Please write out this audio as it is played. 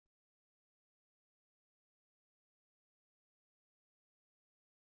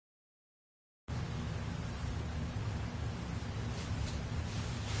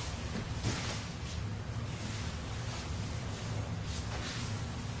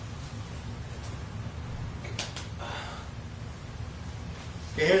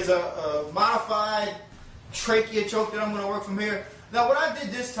Okay, here's a modified trachea choke that I'm going to work from here. Now what I did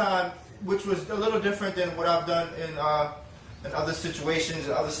this time, which was a little different than what I've done in other situations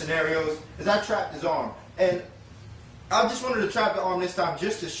and other scenarios, is I trapped his arm. And I just wanted to trap the arm this time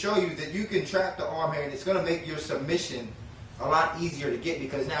just to show you that you can trap the arm here and it's going to make your submission a lot easier to get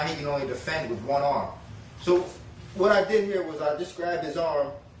because now he can only defend with one arm. So what I did here was I just grabbed his arm,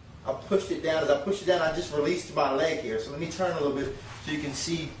 I pushed it down. As I pushed it down, I just released my leg here. So let me turn a little bit so you can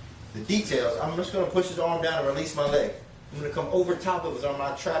see the details. I'm just going to push his arm down and release my leg. I'm going to come over top of his arm and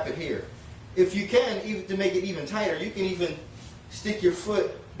I trap it here. If you can, even to make it even tighter, you can even stick your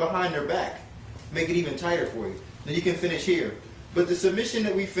foot behind their back. Make it even tighter for you. Then you can finish here. But the submission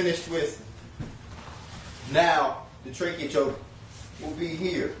that we finished with now, the trachea choke, will be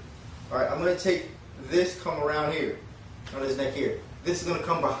here. Alright, I'm going to take this, come around here, on his neck here. This is going to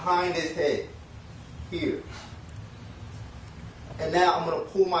come behind his head, here. And now I'm going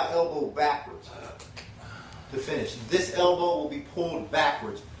to pull my elbow backwards to finish. This elbow will be pulled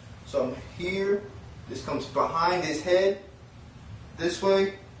backwards. So I'm here, this comes behind his head, this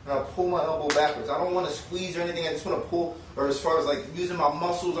way, and I'll pull my elbow backwards. I don't want to squeeze or anything, I just want to pull, or as far as like using my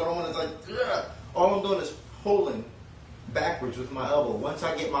muscles, I don't want to like, ugh. All I'm doing is pulling backwards with my elbow. Once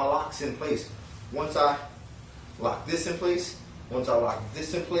I get my locks in place, once I lock this in place, once I lock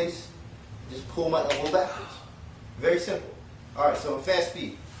this in place, just pull my elbow backwards. Very simple. Alright, so in fast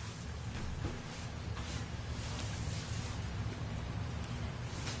speed.